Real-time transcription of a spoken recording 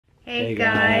Hey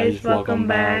guys, welcome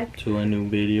back to a new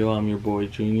video. I'm your boy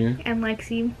Junior and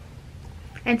Lexi,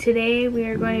 and today we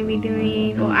are going to be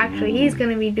doing, well actually he's going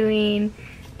to be doing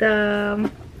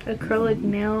the acrylic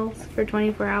nails for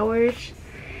 24 hours.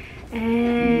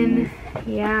 And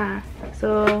yeah,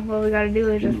 so what we got to do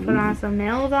is just put on some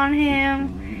nails on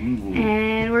him,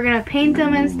 and we're going to paint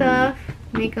them and stuff,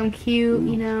 make them cute,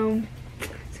 you know,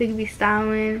 so he can be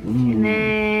styling, and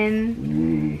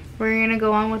then we're going to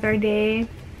go on with our day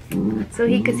so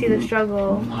he could see the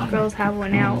struggle girls have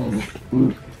with nails.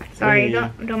 Sorry,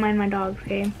 don't mind my dogs,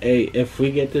 okay? Hey, if we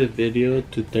get this video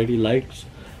to 30 likes,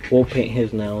 we'll paint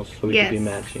his nails so we can be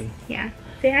matching. Yeah.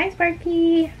 Say hi,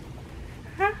 Sparky.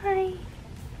 Hi.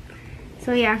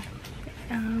 So yeah.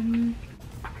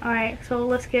 Alright, so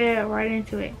let's get right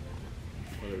into it.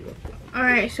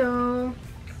 Alright, so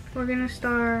we're gonna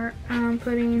start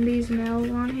putting these nails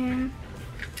on him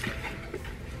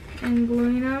and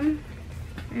gluing them.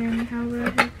 And how will I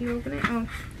help you open it? Oh.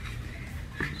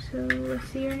 So let's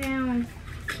see your nail.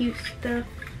 Cute stuff.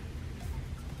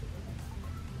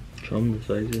 Show them the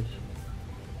sizes.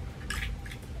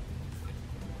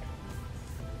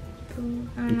 So,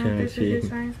 I don't know if this is his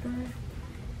size, but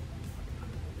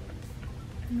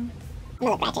no. I'm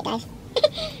gonna look ratchet, guys.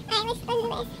 I wish I knew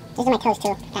this. These are my toes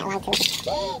too. That long too.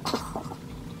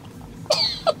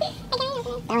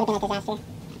 That would have been a disaster. Wait,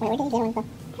 where did you get one from?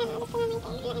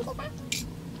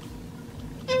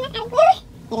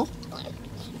 It is?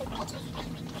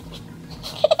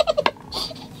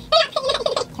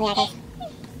 Here we are, guys.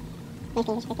 My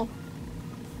fingers right there.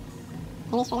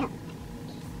 Maybe straight out.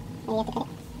 Maybe you have to cut it.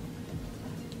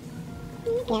 Yeah.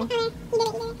 You did it, you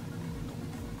did it.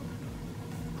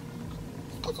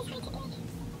 It's just hard to do it.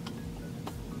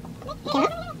 You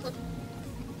cannot?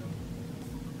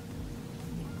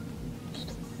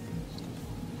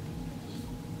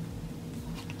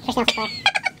 First nail so far.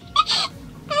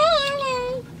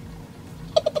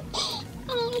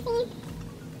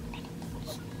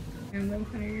 Random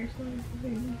 100 years old.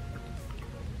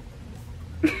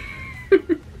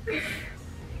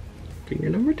 Finger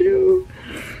number 2.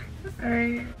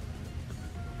 Alright.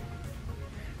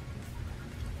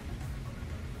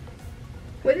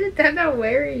 What is Dada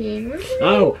wearing? What is he?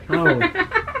 Ow! What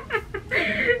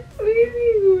is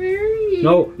he wearing?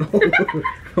 No!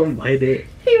 Don't bite it.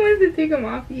 He wants to take them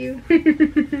off you.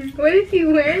 What is he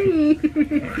wearing?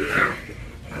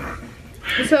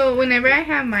 So whenever I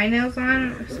have my nails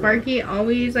on, Sparky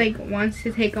always like wants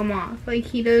to take them off. Like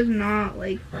he does not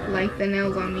like the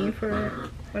nails on me for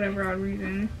whatever odd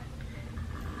reason.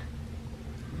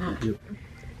 Yep.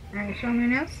 Alright, show me your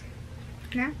nails.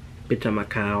 Yeah. Bitch, I'm a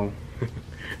cow.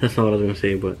 That's not what I was gonna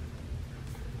say, but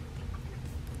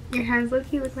Your hands look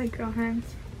like girl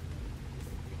hands.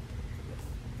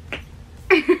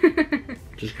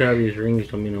 just grab these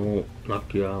rings. I mean, I won't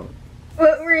knock you out.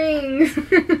 What rings?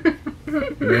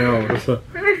 No, that's a...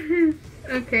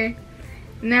 Okay.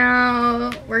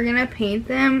 Now we're gonna paint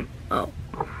them. Oh.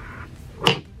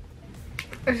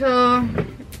 So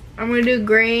I'm gonna do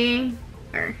gray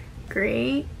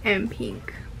and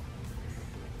pink.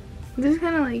 This is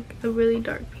kind of like a really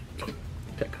dark pink too.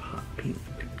 It's like a hot pink.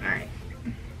 Alright.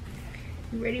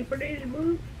 You ready for this,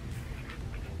 boo?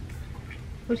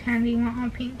 Which hand do you want on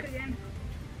pink again?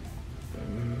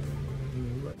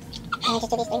 I'll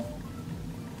just do these things.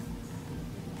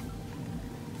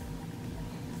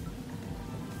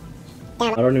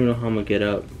 I don't even know how I'm gonna get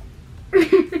up.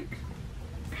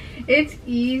 It's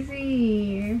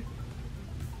easy.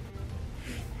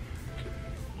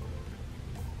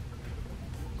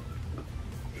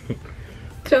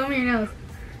 Show me your nails.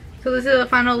 So this is the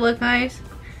final look, guys.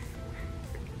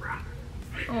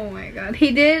 Oh my god.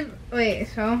 He did, wait,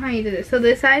 show how you did it. So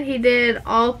this side he did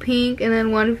all pink and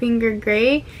then one finger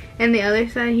gray. And the other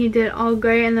side he did all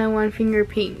gray and then one finger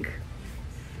pink.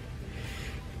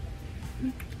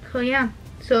 So yeah.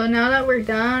 So now that we're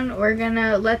done, we're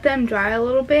gonna let them dry a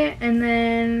little bit. And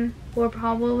then we're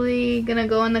probably gonna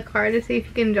go in the car to see if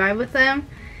you can drive with them.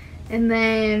 And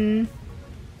then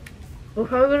we'll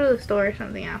probably go to the store or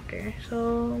something after.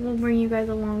 So we'll bring you guys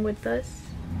along with us.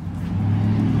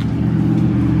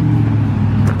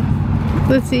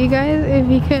 Let's see, guys, if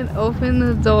he can open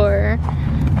the door.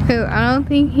 Because I don't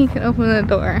think he can open the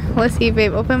door. Let's see,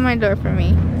 babe. Open my door for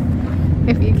me.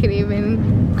 If you can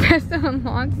even press the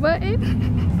unlock button.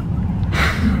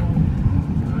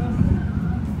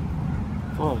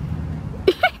 Oh.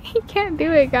 He can't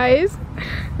do it, guys.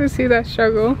 Let's see that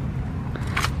struggle.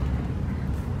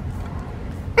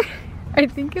 I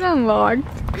think it unlocked.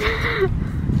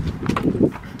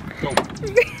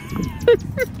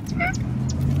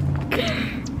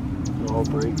 All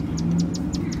break.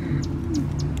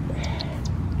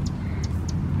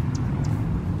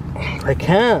 I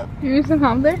can't. You need some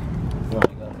help there? No, I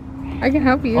got it. I can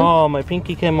help you. Oh, my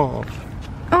pinky came off.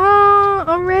 Oh,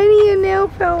 already a nail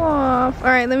fell off. All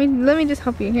right, let me just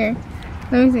help you here.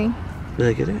 Let me see. Did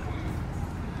I get it?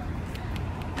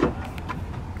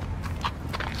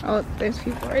 Oh, there's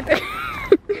people right there.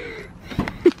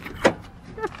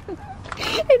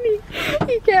 And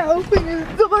he can't open his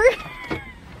door.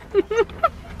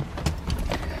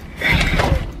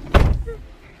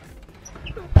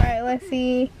 Alright, let's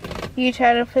see. You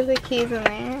try to put the keys in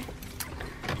there.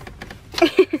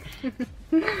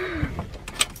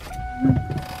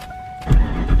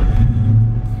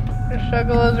 The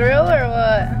struggle is real or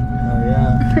what? Oh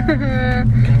yeah.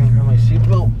 Can't grab my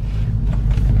seatbelt.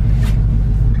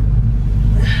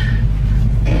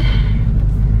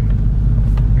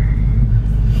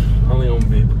 Only on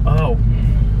babe. Oh.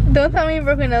 Don't tell me you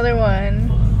broke another one.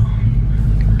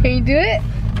 Can you do it?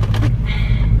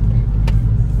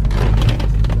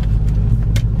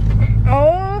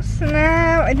 Oh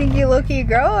snap! I think you low-key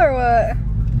girl or what?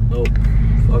 Nope.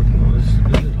 Fuck no.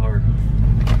 This is hard.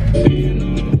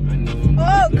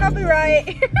 Oh,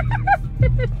 copyright!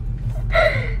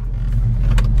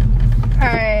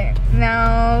 Alright,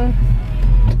 now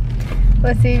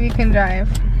let's see if you can drive.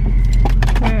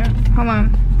 Here, hold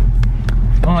on.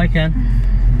 Oh, I can.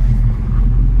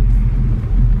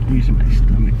 I'm using my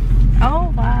stomach.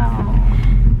 Oh wow.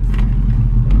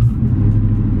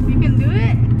 You can do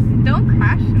it? Don't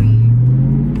crash me.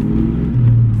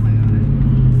 Oh my god.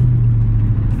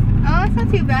 Oh, that's not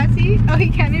too bad, see? Oh, he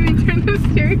can't even turn the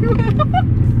steering wheel.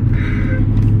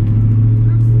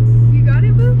 You got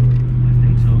it, boo? I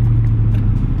think so.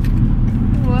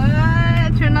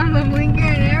 What? Turn on the blinker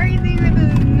and everything with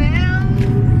his nails.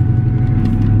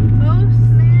 Oh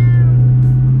snap.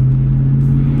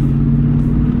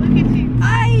 Look at you.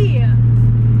 Aye!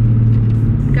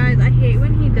 Guys, I hate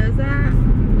when he does that.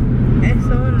 It's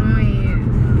so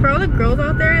annoying. For all the girls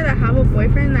out there that have a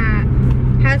boyfriend that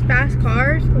has fast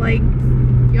cars, like,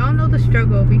 y'all know the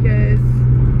struggle because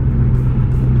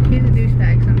he's a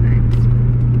douchebag sometimes.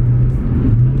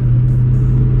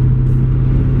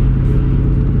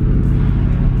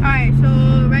 Alright,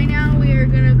 so right now we are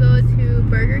gonna go to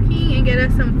Burger King and get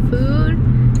us some food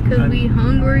because we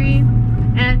hungry,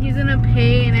 and he's gonna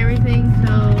pay and everything,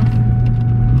 so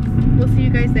we'll see you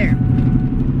guys there.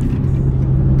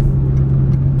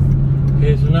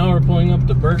 Okay, so now we're pulling up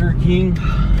to Burger King.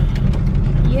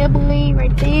 Yeah, boy,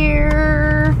 right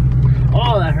there.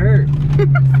 Oh, that hurt.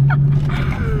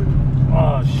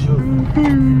 Oh, shoot.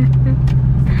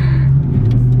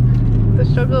 The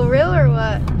struggle real or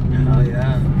what? Oh,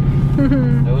 yeah.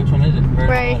 Hey, which one is it?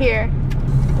 Right here.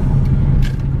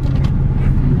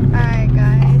 Alright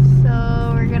guys,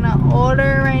 so we're gonna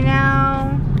order right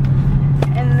now,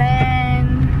 and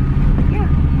then yeah.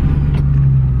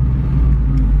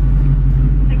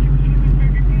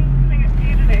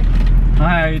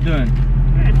 Hi, how you doing?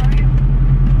 Good, how are you?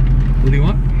 What do you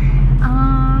want?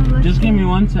 Let's Just give me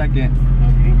 1 second.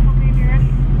 Okay, tell me if you're ready.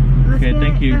 Let's Okay, get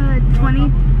thank you. a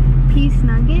 20-piece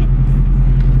nugget.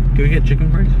 Can we get chicken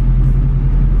fries?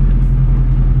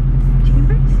 Chicken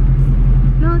fries?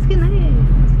 No, let's get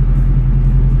nuggets.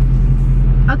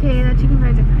 Okay, the chicken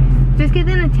fries are fine. Just get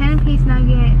in a 10-piece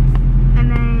nugget,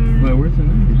 and then Wait, where's the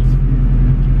nuggets?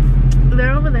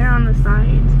 they're over there on the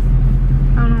sides.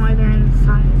 I don't know why they're in the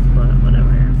sides, but whatever.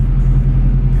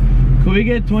 Can we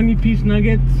get 20-piece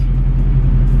nuggets?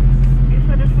 You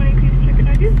said a 20-piece chicken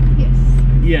nugget? Yes.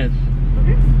 Yes.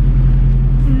 Okay.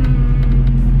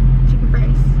 Chicken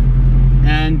fries.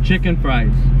 And chicken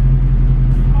fries.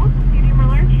 Small, medium, or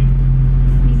large?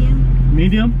 Medium.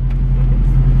 Medium?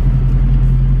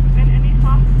 And any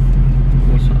sauce?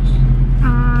 What sauce?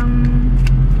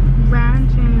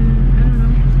 Ranch and I don't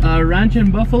know. Ranch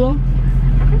and buffalo.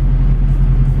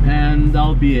 And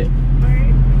that'll be it.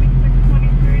 Alright,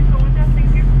 623, so with that, thank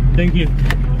you. Thank you.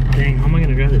 Dang, how am I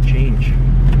gonna grab the change?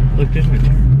 Look, there's my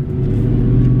car.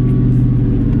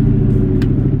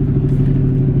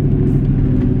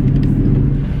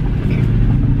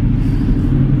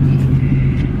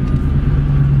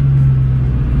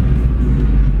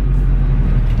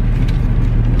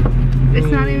 It's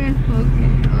not even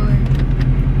focused. Oh,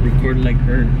 Record like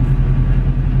her.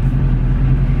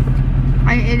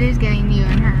 it is getting you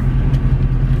and her.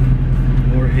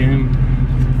 Or him.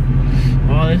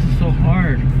 Oh, this is so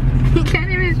hard. He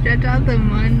can't even stretch out the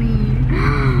money.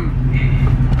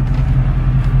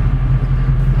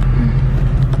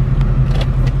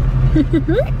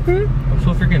 I'm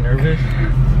so freaking nervous.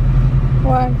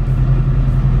 Why?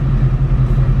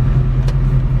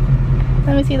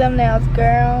 Let me see them nails,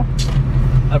 girl.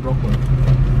 I broke one.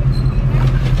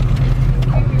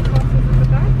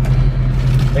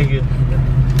 Thank you.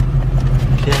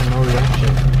 Yeah, no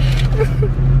reaction.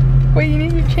 Wait, you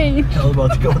need to change. I was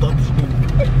about to go without the spoon.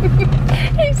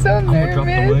 He's so I'm gonna drop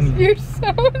the nervous. money. You're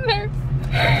so nervous.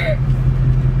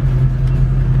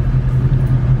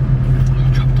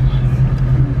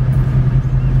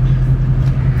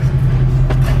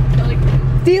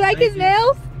 Do you like his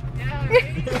nails? Yeah.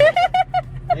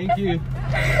 Thank you.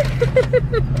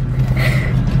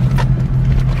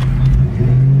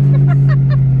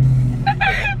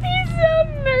 He's so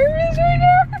nervous right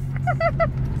now.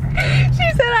 She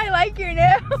said, I like your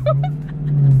nails.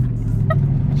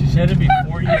 She said it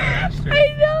before you asked her.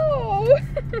 I know.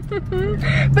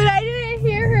 But I didn't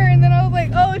hear her, and then I was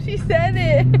like, oh, she said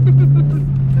it.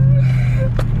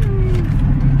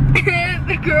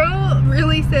 The girl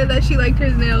really said that she liked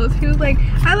his nails. He was like,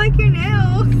 I like your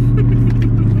nails.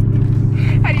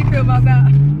 How do you feel about that? I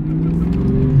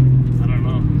don't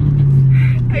know.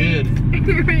 Good.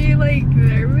 Were you like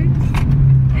nervous?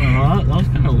 I don't know. That was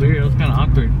kind of weird. That was kind of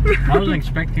awkward. I wasn't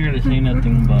expecting her to say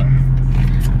nothing,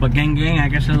 but gang, I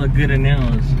guess I look good in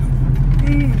nails.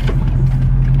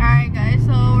 Alright guys,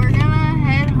 so we're gonna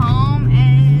head home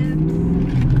and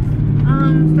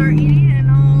start eating, and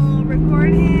I'll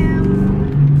record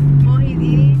him while he's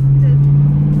eating.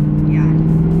 Yeah,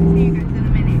 see you guys in a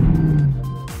minute.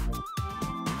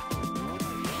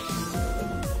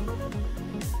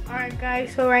 Alright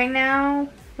guys, so right now,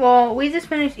 well, we just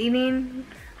finished eating.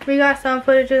 We got some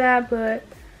footage of that, but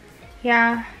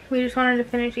yeah, we just wanted to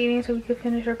finish eating so we could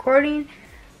finish recording.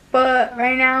 But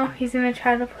right now, he's gonna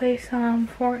try to play some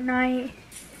Fortnite,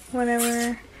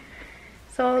 whatever.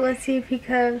 So let's see if he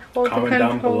could hold the controller. Comment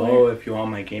down below if you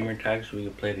want my gamer tag so we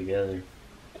can play together.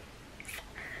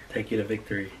 Take you to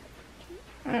victory.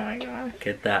 Oh my gosh.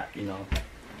 Get that, you know,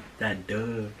 that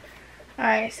dub.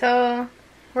 Alright, so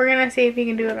we're gonna see if he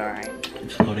can do it alright.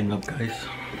 It's loading up, guys.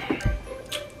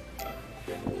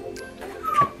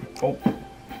 Oh.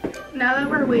 Now that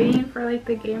we're waiting for like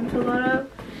the game to load up,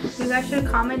 you guys should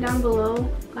comment down below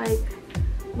like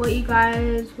what you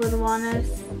guys would want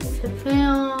us to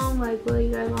film, like what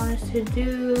you guys want us to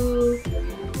do,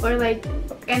 or like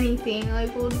anything.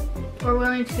 Like we're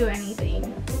willing to do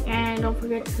anything. And don't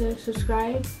forget to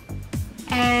subscribe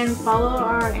and follow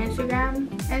our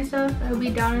Instagram and stuff. It'll be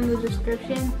down in the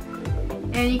description.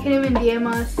 And you can even DM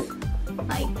us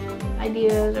like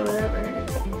ideas or whatever.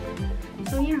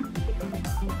 So yeah.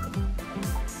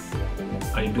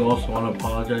 I do also want to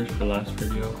apologize for the last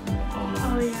video.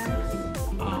 Oh yes.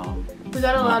 We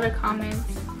got a lot of comments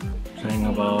saying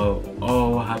about, oh,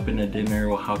 what happened at dinner?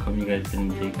 Well, how come you guys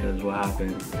didn't take us? What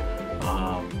happened?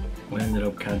 We ended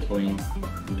up canceling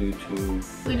due to...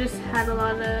 We just had a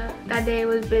lot of... That day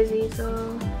was busy,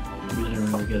 so... We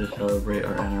didn't really get to celebrate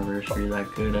our anniversary that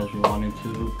good as we wanted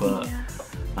to, but yeah.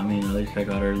 I mean, at least I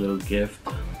got her a little gift.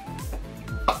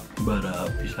 But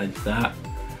besides that,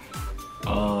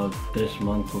 this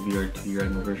month will be our 2-year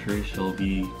anniversary, so it'll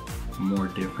be more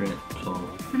different. So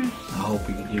I hope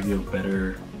we can give you a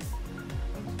better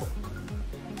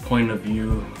point of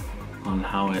view on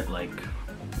how it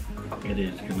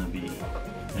is gonna be,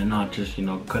 and not just, you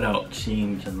know, cut out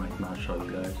scenes and like not show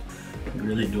you guys. I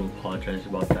really do apologize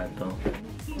about that though.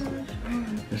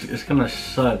 It's gonna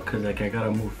suck because like I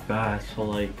gotta move fast, so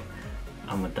like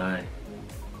I'm gonna die.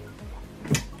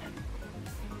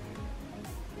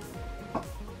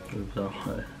 Oops,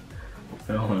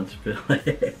 I don't want to spill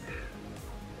it.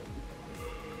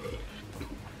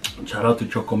 Shout out to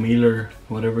Choco Miller,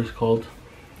 whatever it's called.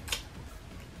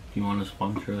 If you want to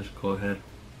sponsor us, go ahead.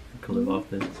 You can live off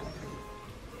this.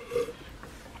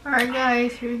 Alright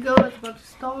guys, here we go. It's about to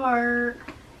start.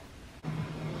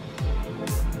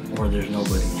 Or there's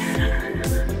nobody.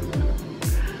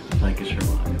 Like a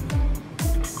survive.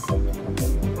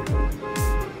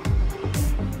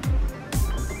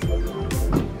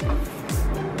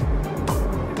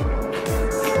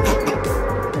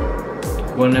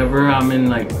 Whenever I'm in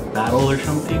like battle or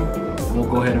something, we'll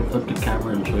go ahead and flip the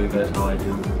camera and show you guys how I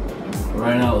do. But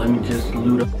right now, let me just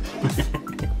loot up.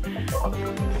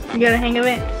 You got a hang of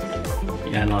it?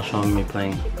 Yeah, and I'll show me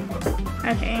playing.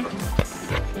 Okay.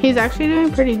 He's actually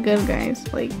doing pretty good, guys.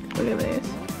 Like, look at this.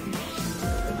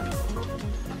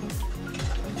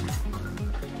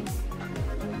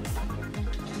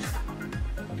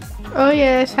 Oh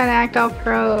yes, how to act all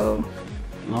pro.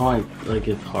 No, like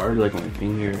it's hard, like my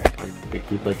finger, like they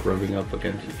keep like rubbing up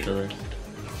against each other.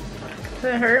 Does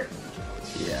it hurt?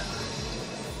 Yeah.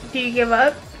 Do you give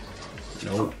up?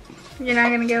 Nope. You're not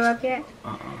gonna give up yet?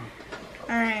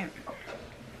 Alright.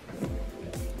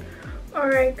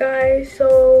 Alright guys,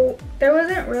 so there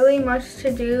wasn't really much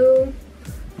to do,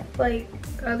 like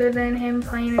other than him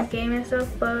playing his game and stuff,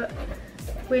 but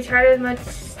we tried as much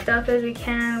stuff as we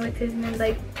can with his,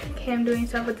 like him doing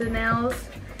stuff with the nails,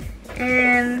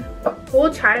 and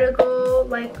we'll try to go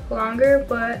like longer,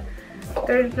 but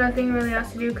there's nothing really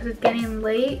else to do because it's getting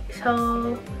late.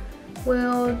 So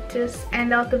we'll just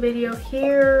end out the video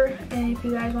here, and if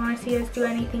you guys want to see us do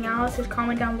anything else, just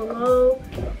comment down below.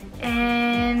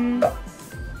 And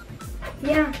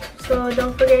yeah, so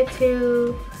don't forget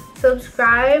to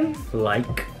subscribe,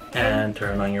 like, and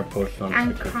turn on your post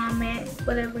notifications. and comment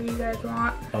whatever you guys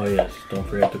want. Oh yes, don't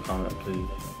forget to comment, please.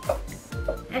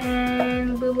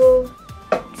 And we will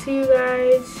see you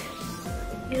guys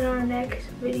in our next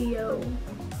video.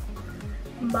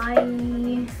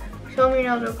 Bye. Show me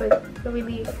your nails real quick so we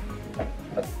leave.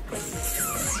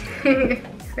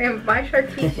 Bye,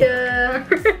 Sharkeisha.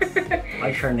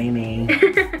 Bye, Sharnini.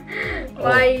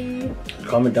 Bye.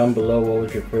 Comment down below what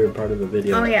was your favorite part of the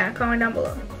video. Oh yeah, comment down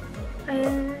below.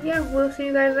 And yeah, we'll see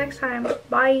you guys next time.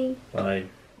 Bye. Bye.